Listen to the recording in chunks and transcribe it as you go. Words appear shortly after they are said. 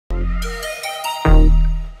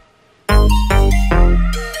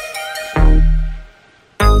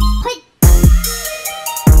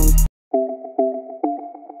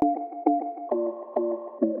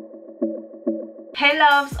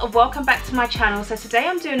loves, welcome back to my channel. So today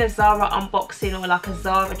I'm doing a Zara unboxing, or like a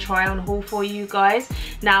Zara try on haul for you guys.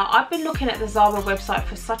 Now I've been looking at the Zara website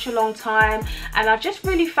for such a long time, and I just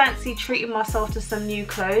really fancy treating myself to some new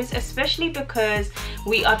clothes, especially because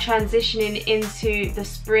we are transitioning into the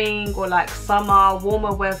spring or like summer,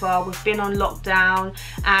 warmer weather. We've been on lockdown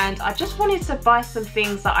and I just wanted to buy some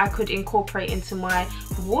things that I could incorporate into my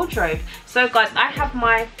wardrobe. So guys, I have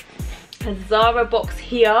my Zara box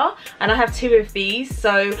here and I have two of these,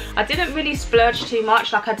 so I didn't really splurge too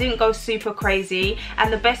much. Like, I didn't go super crazy,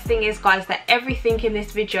 and the best thing is guys that everything in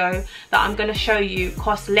this video that I'm going to show you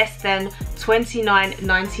costs less than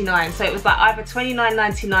 $29.99. so it was like either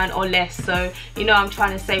 $29.99 or less. So you know, I'm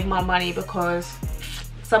trying to save my money because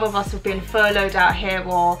some of us have been furloughed out here,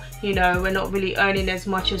 or you know, we're not really earning as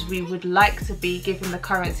much as we would like to be given the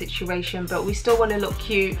current situation, but we still want to look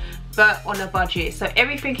cute but on a budget. So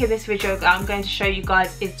everything in this video that I'm going to show you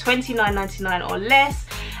guys is $29.99 or less.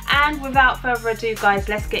 And without further ado guys,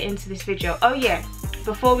 let's get into this video. Oh yeah,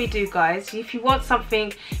 before we do guys, if you want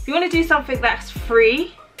to do something that's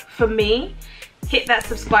free for me, hit that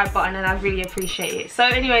subscribe button and I really appreciate it. So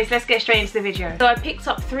anyways, let's get straight into the video. So I picked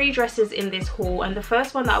up 3 dresses in this haul, and the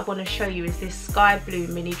first one that I want to show you is this sky blue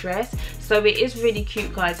mini dress. So it is really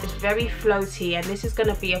cute guys, it's very floaty, and this is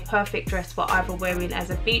going to be a perfect dress for either wearing as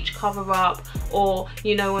a beach cover up, or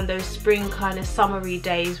you know, on those spring kind of summery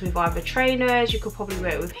days with either trainers. You could probably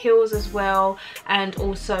wear it with heels as well, and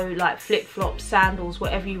also like flip-flops, sandals,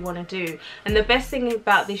 whatever you want to do. And the best thing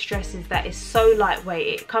about this dress is that it's so lightweight.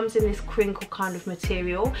 It comes in this crinkle kind of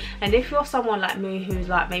material, and if you're someone like me who's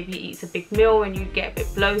like maybe eats a big meal and you get a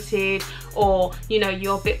bit bloated, or you know,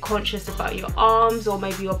 you're a bit conscious about your arms or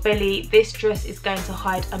maybe your belly, this dress is going to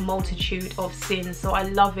hide a multitude of sins. So I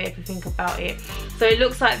love it, everything about it. So it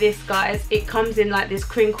looks like this guys. It comes in like this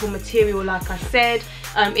crinkle material, like I said.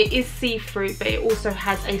 It is see-through, but it also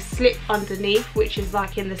has a slip underneath, which is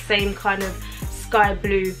like in the same kind of sky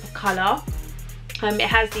blue color. It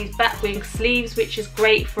has these back wing sleeves, which is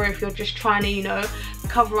great for if you're just trying to, you know,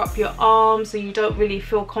 cover up your arms so you don't really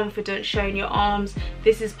feel confident showing your arms.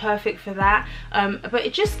 This is perfect for that. But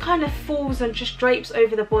it just kind of falls and just drapes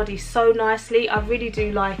over the body so nicely. I really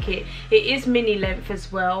do like it. It is mini length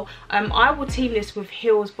as well. I will team this with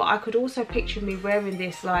heels, but I could also picture me wearing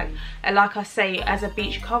this like I say, as a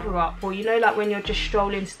beach cover up, or you know, like when you're just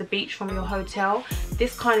strolling to the beach from your hotel.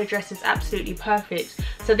 This kind of dress is absolutely perfect.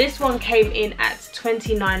 So this one came in at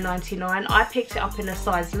 $29.99. I picked it up in a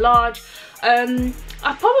size large.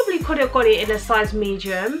 I probably could have got it in a size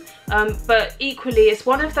medium, but equally it's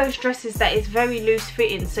one of those dresses that is very loose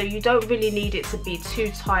fitting, so you don't really need it to be too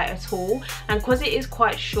tight at all. And because it is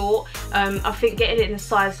quite short, I think getting it in a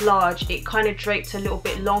size large, it kind of draped a little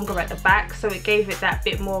bit longer at the back, so it gave it that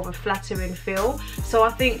bit more of a flattering feel. So I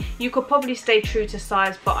think you could probably stay true to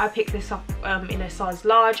size, but I picked this up in a size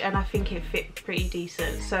large and I think it fit pretty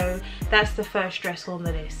decent. So that's the first dress on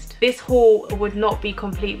the list. This haul would not be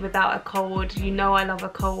complete without a cord. You know I love a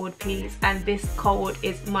cord piece, and this cord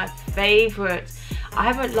is my favorite. I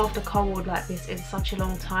haven't loved a cord like this in such a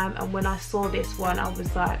long time, and when I saw this one I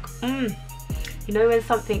was like, you know, when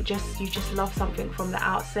something you just love something from the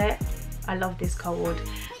outset. I love this cord.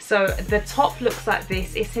 So the top looks like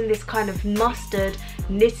this. It's in this kind of mustard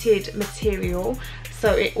knitted material.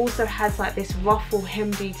 So it also has like this ruffle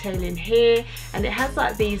hem detailing here, and it has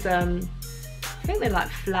like these I think they're like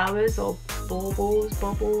flowers or baubles,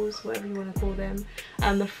 whatever you want to call them,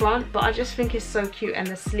 and the front. But I just think it's so cute, and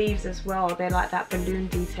the sleeves as well, they're like that balloon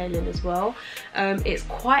detailing as well. It's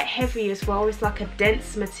quite heavy as well. It's like a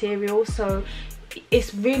dense material, so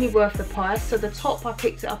it's really worth the price. So the top, I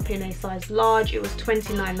picked it up in a size large. It was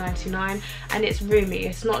 $29.99, and it's roomy.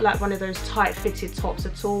 It's not like one of those tight fitted tops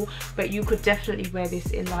at all, but you could definitely wear this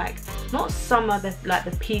in like, not summer, like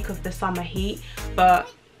the peak of the summer heat,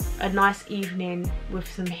 but a nice evening with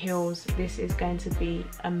some heels. This is going to be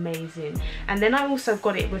amazing. And then I also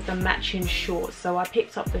got it with the matching shorts. So I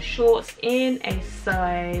picked up the shorts in a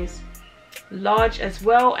size large as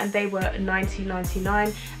well, and they were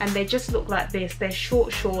 $19.99, and they just look like this. They're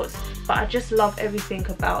short shorts, but I just love everything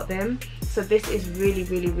about them. So this is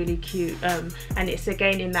really cute, and it's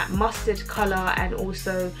again in that mustard color and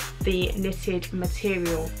also the knitted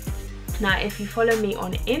material. Now if you follow me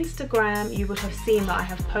on Instagram, you would have seen that I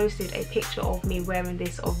have posted a picture of me wearing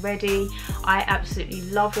this already. I absolutely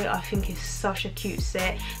love it. I think it's such a cute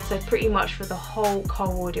set. So pretty much for the whole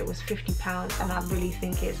cord it was £50, and I really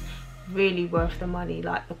think it's really worth the money.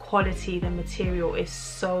 Like the quality, the material is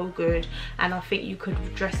so good, and I think you could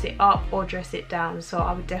dress it up or dress it down, so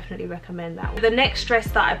I would definitely recommend that one. The next dress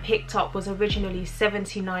that I picked up was originally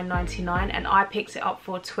 $79.99 and I picked it up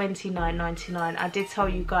for $29.99. I did tell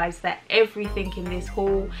you guys that everything in this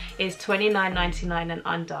haul is $29.99 and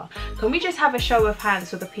under. Can we just have a show of hands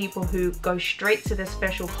for the people who go straight to the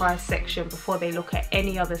special price section before they look at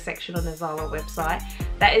any other section on the Zara website?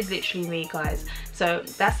 That is literally me, guys. So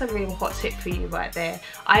that's a real hot tip for you right there.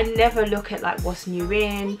 I never look at like what's new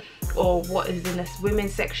in or what is in this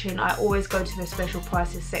women's section. I always go to the special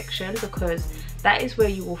prices section because that is where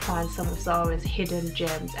you will find some of Zara's hidden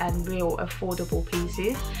gems and real affordable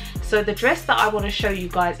pieces. So the dress that I want to show you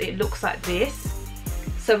guys, it looks like this.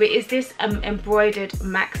 So it is this embroidered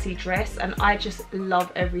maxi dress, and I just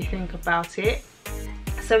love everything about it.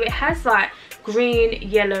 So it has like green,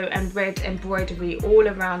 yellow and red embroidery all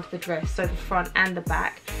around the dress, so the front and the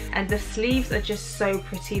back, and the sleeves are just so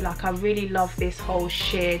pretty. Like I really love this whole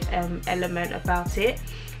sheared element about it.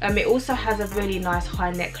 It also has a really nice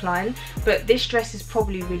high neckline, but this dress is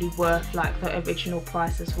probably really worth like the original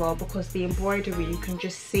price as well, because the embroidery, you can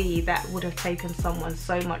just see that would have taken someone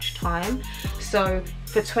so much time. So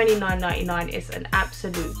for $29.99 it's an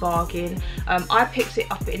absolute bargain. I picked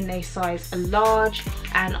it up in a size large,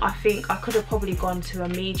 and I think I could have probably gone to a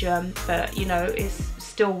medium, but you know, it's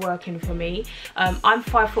still working for me. I'm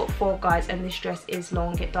 5'4", guys, and this dress is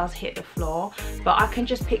long. It does hit the floor, but I can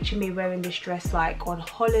just picture me wearing this dress like on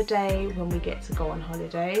holiday, when we get to go on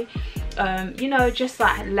holiday. You know, just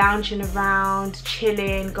like lounging around,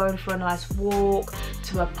 chilling, going for a nice walk,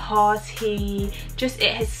 to a party. Just,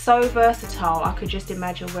 it is so versatile. I could just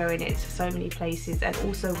imagine wearing it to so many places, and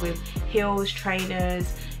also with heels,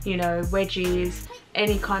 trainers, you know, wedges,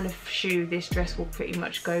 any kind of shoe this dress will pretty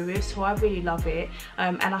much go with. So I really love it,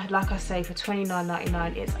 and like I say, for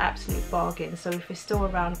 $29.99 it's absolute bargain. So if it's still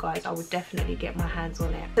around, guys, I would definitely get my hands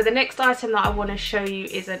on it. So the next item that I want to show you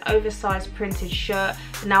is an oversized printed shirt.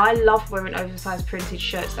 Now I love wearing oversized printed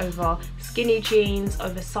shirts over skinny jeans,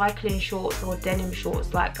 over cycling shorts or denim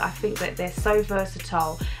shorts. Like I think that they're so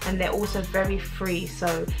versatile, and they're also very free.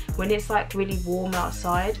 So when it's like really warm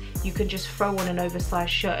outside, you can just throw on an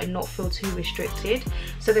oversized shirt and not feel too restricted.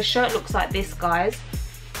 So the shirt looks like this, guys,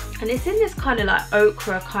 and it's in this kind of like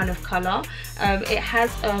ochre kind of color. It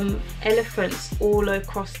has elephants all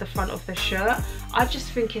across the front of the shirt. I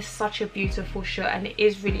just think it's such a beautiful shirt, and it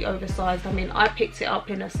is really oversized. I mean, I picked it up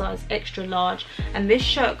in a size extra large, and this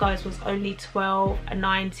shirt, guys, was only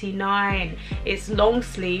 $12.99. It's long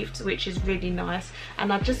sleeved, which is really nice,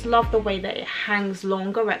 and I just love the way that it hangs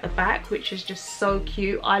longer at the back, which is just so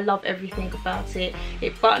cute. I love everything about it.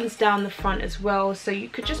 It buttons down the front as well, so you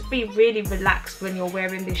could just be really relaxed when you're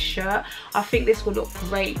wearing this shirt. I think this will look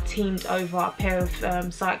great teamed over a pair of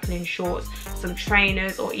cycling shorts, some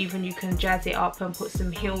trainers, or even you can jazz it up and put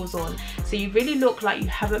some heels on, so you really look like you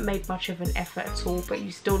haven't made much of an effort at all, but you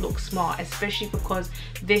still look smart, especially because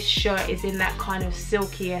this shirt is in that kind of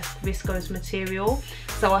silky-esque viscose material.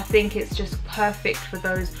 So I think it's just perfect for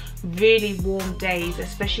those really warm days,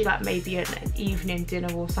 especially like maybe an evening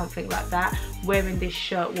dinner or something like that. Wearing this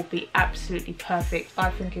shirt will be absolutely perfect. I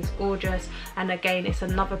think it's gorgeous, and again, it's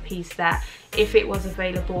another piece that if it was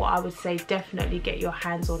available, I would say definitely get your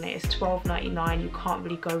hands on it. It's $12.99. you can't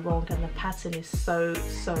really go wrong, and the pattern is so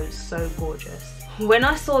gorgeous. When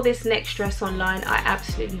I saw this next dress online, I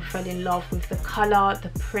absolutely fell in love with the colour, the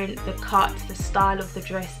print, the cut, the style of the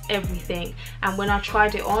dress, everything. And when I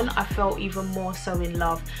tried it on, I felt even more so in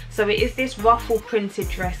love. So it is this ruffle printed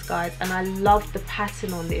dress, guys, and I love the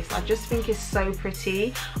pattern on this. I just think it's so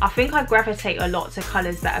pretty. I think I gravitate a lot to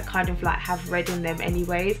colours that are kind of like have red in them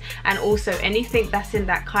anyways, and also anything that's in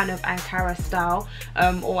that kind of Ankara style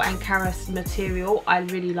or Ankara material. I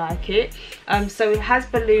really like it. So it has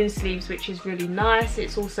balloon sleeves, which is really nice.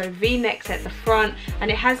 It's also v-necks at the front,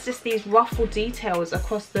 and it has just these ruffle details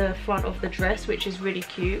across the front of the dress, which is really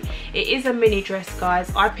cute. It is a mini dress,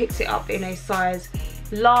 guys. I picked it up in a size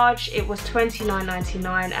large. It was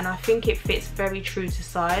 $29.99, and I think it fits very true to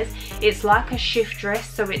size. It's like a shift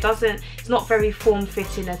dress, so it's not very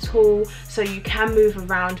form-fitting at all, so you can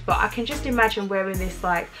move around. But I can just imagine wearing this,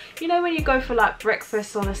 like, you know, when you go for like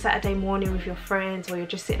breakfast on a Saturday morning with your friends, or you're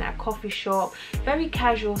just sitting at a coffee shop. Very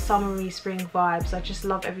casual, summery, spring vibes. I just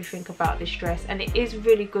love everything about this dress, and it is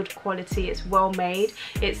really good quality. It's well made,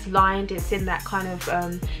 it's lined, it's in that kind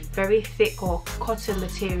of very thick or cotton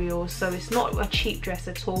material, so it's not a cheap dress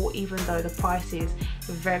at all, even though the price is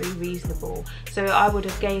very reasonable. So I would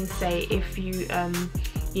again say, if you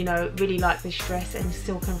you know, really like this dress and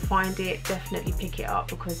still can find it, definitely pick it up,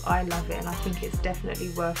 because I love it and I think it's definitely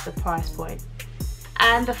worth the price point.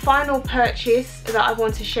 And the final purchase that I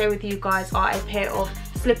want to share with you guys are a pair of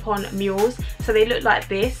slip-on mules. So they look like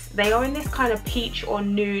this. They are in this kind of peach or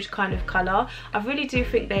nude kind of colour. I really do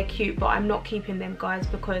think they're cute, but I'm not keeping them, guys,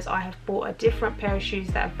 because I have bought a different pair of shoes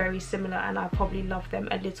that are very similar and I probably love them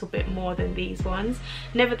a little bit more than these ones.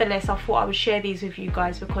 Nevertheless, I thought I would share these with you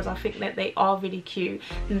guys because I think that they are really cute,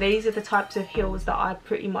 and these are the types of heels that I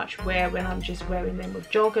pretty much wear when I'm just wearing them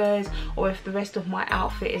with joggers, or if the rest of my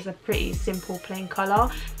outfit is a pretty simple plain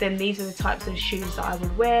colour, then these are the types of shoes that I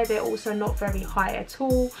would wear. They're also not very high at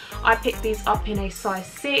all. I picked these up in a size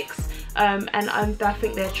 6, and I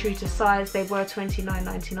think they're true to size. They were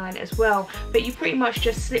 $29.99 as well, but you pretty much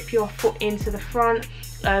just slip your foot into the front.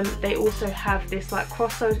 They also have this like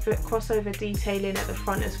crossover detailing at the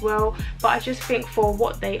front as well, but I just think for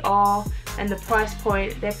what they are and the price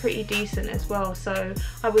point, they're pretty decent as well. So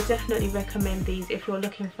I would definitely recommend these if you're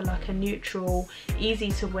looking for like a neutral,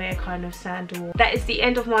 easy to wear kind of sandal. That is the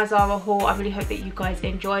end of my Zara haul. I really hope that you guys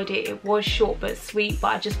enjoyed it. It was short but sweet,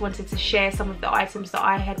 but I just wanted to share some of the items that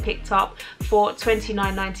I had picked up for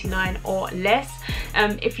 $29.99 or less.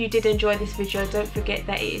 If you did enjoy this video, don't forget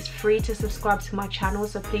that it is free to subscribe to my channel,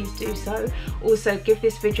 so please do so. Also, give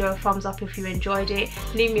this video a thumbs up if you enjoyed it.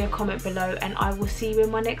 Leave me a comment below and I will see you in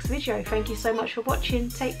my next video. Thank you so much for watching.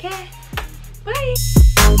 Take care. Bye.